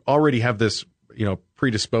we already have this, you know,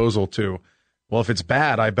 predisposal to, well, if it's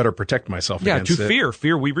bad, I better protect myself against it. Yeah, to fear.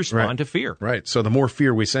 Fear, we respond to fear. Right. So the more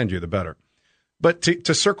fear we send you, the better. But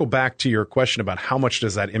to circle back to your question about how much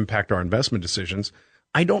does that impact our investment decisions,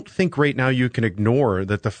 I don't think right now you can ignore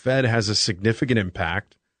that the Fed has a significant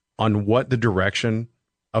impact on what the direction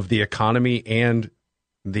of the economy and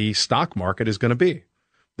the stock market is going to be.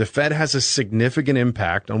 The Fed has a significant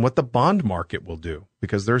impact on what the bond market will do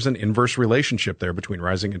because there's an inverse relationship there between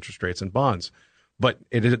rising interest rates and bonds. But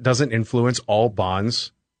it doesn't influence all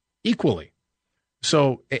bonds equally.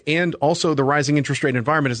 So, and also the rising interest rate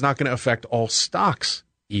environment is not going to affect all stocks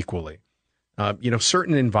equally.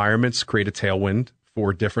 Certain environments create a tailwind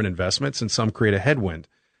for different investments and some create a headwind.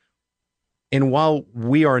 And while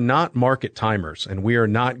we are not market timers and we are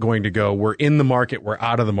not going to go, we're in the market, we're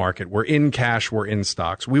out of the market, we're in cash, we're in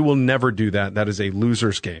stocks. We will never do that. That is a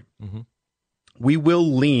loser's game. Mm-hmm. We will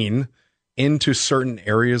lean into certain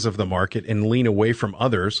areas of the market and lean away from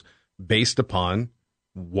others based upon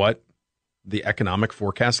what the economic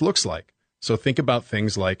forecast looks like. So think about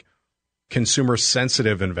things like consumer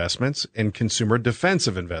sensitive investments and consumer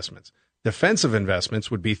defensive investments. Defensive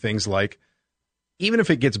investments would be things like, even if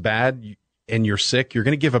it gets bad and you're sick, you're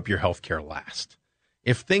going to give up your health care last.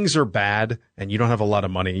 If things are bad and you don't have a lot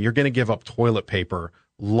of money, you're going to give up toilet paper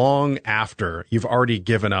long after you've already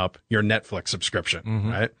given up your Netflix subscription,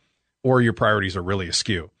 right? Or your priorities are really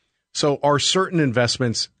askew. So are certain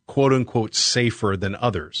investments, quote unquote, safer than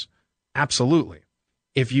others? Absolutely.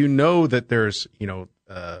 If you know that there's,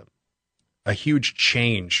 a huge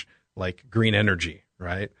change like green energy,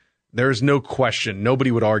 right? There's no question.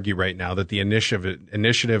 Nobody would argue right now that the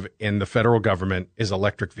initiative in the federal government is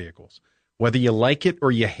electric vehicles. Whether you like it or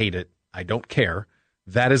you hate it, I don't care.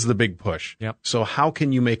 That is the big push. Yep. So how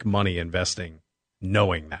can you make money investing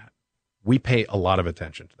knowing that? We pay a lot of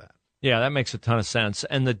attention to that. Yeah, that makes a ton of sense.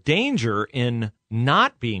 And the danger in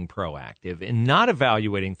not being proactive, in not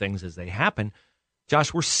evaluating things as they happen,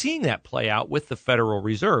 Josh, we're seeing that play out with the Federal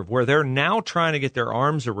Reserve, where they're now trying to get their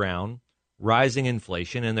arms around rising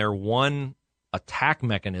inflation, and their one attack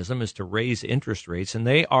mechanism is to raise interest rates. And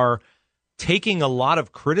they are taking a lot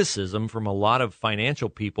of criticism from a lot of financial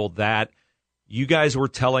people that you guys were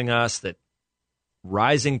telling us that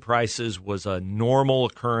rising prices was a normal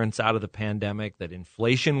occurrence out of the pandemic, that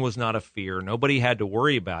inflation was not a fear. Nobody had to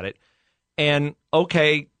worry about it. And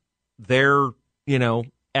okay, they're,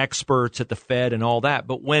 experts at the Fed and all that.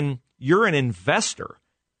 But when you're an investor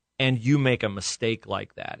and you make a mistake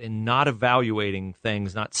like that and not evaluating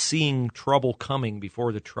things, not seeing trouble coming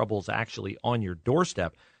before the trouble's actually on your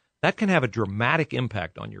doorstep, that can have a dramatic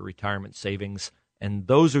impact on your retirement savings. And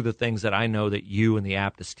those are the things that I know that you and the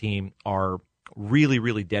APTUS team are really,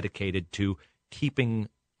 really dedicated to keeping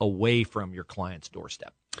away from your client's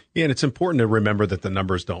doorstep. Yeah, and it's important to remember that the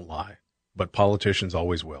numbers don't lie, but politicians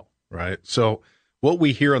always will, right? So what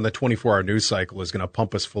we hear on the 24-hour news cycle is going to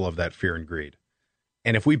pump us full of that fear and greed.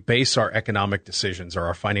 And if we base our economic decisions or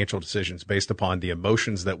our financial decisions based upon the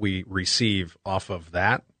emotions that we receive off of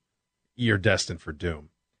that, you're destined for doom.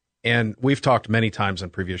 And we've talked many times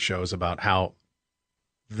on previous shows about how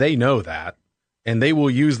they know that, and they will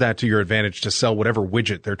use that to your advantage to sell whatever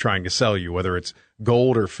widget they're trying to sell you, whether it's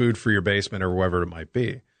gold or food for your basement or whatever it might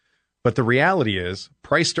be. But the reality is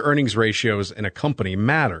price to earnings ratios in a company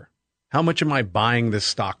matter. How much am I buying this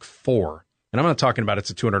stock for? And I'm not talking about it's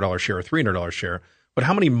a $200 share or $300 share, but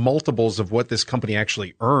how many multiples of what this company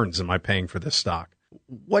actually earns am I paying for this stock?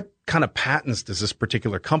 What kind of patents does this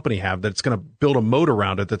particular company have that's going to build a moat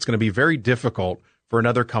around it that's going to be very difficult for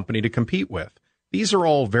another company to compete with? These are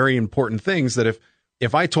all very important things that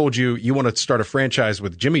if I told you you want to start a franchise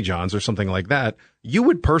with Jimmy John's or something like that, you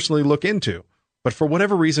would personally look into. But for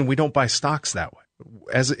whatever reason, we don't buy stocks that way.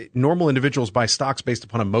 As normal individuals buy stocks based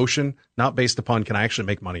upon emotion, not based upon, can I actually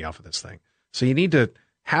make money off of this thing? So you need to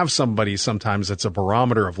have somebody sometimes that's a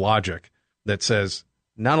barometer of logic that says,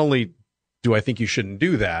 not only do I think you shouldn't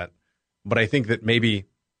do that, but I think that maybe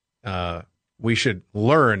we should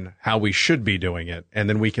learn how we should be doing it, and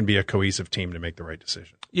then we can be a cohesive team to make the right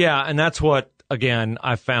decision. Yeah, and that's what, again,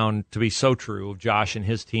 I found to be so true of Josh and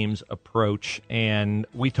his team's approach. And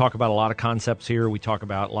we talk about a lot of concepts here. We talk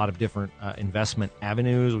about a lot of different investment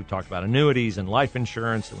avenues. We talked about annuities and life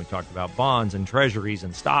insurance, and we talked about bonds and treasuries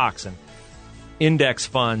and stocks and index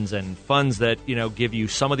funds and funds that, give you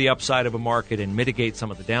some of the upside of a market and mitigate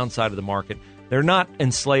some of the downside of the market. They're not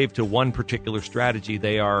enslaved to one particular strategy.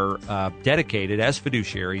 They are dedicated as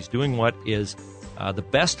fiduciaries, doing what is the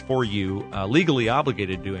best for you, legally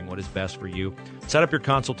obligated doing what is best for you. Set up your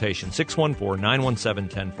consultation,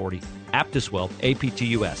 614-917-1040, Aptus Wealth,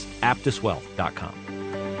 APTUS, aptuswealth.com.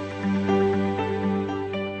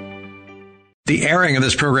 The airing of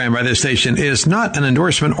this program by this station is not an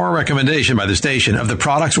endorsement or recommendation by the station of the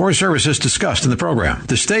products or services discussed in the program.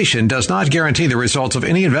 The station does not guarantee the results of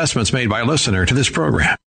any investments made by a listener to this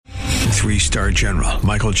program. 3-star General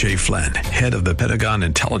Michael J. Flynn, head of the Pentagon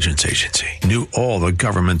Intelligence Agency, knew all the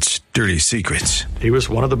government's dirty secrets. He was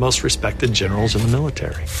one of the most respected generals in the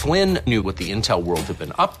military. Flynn knew what the intel world had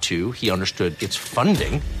been up to. He understood its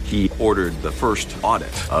funding. He ordered the first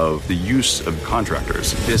audit of the use of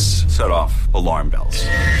contractors. This set off alarm bells.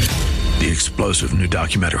 The explosive new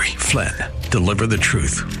documentary, Flynn, Deliver the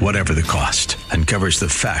Truth, Whatever the Cost, uncovers the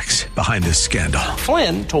facts behind this scandal.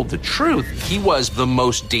 Flynn told the truth. He was the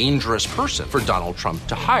most dangerous person for Donald Trump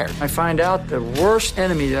to hire. I find out the worst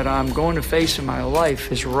enemy that I'm going to face in my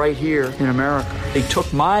life is right here in America. They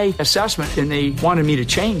took my assessment and they wanted me to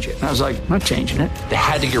change it. And I was like, I'm not changing it. They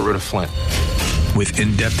had to get rid of Flynn. With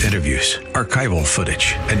in-depth interviews, archival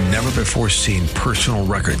footage, and never-before-seen personal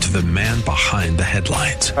records of the man behind the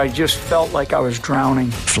headlines. I just felt like I was drowning.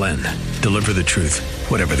 Flynn, Deliver the Truth,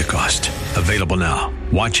 Whatever the Cost. Available now.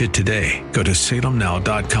 Watch it today. Go to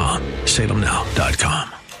salemnow.com.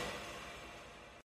 salemnow.com.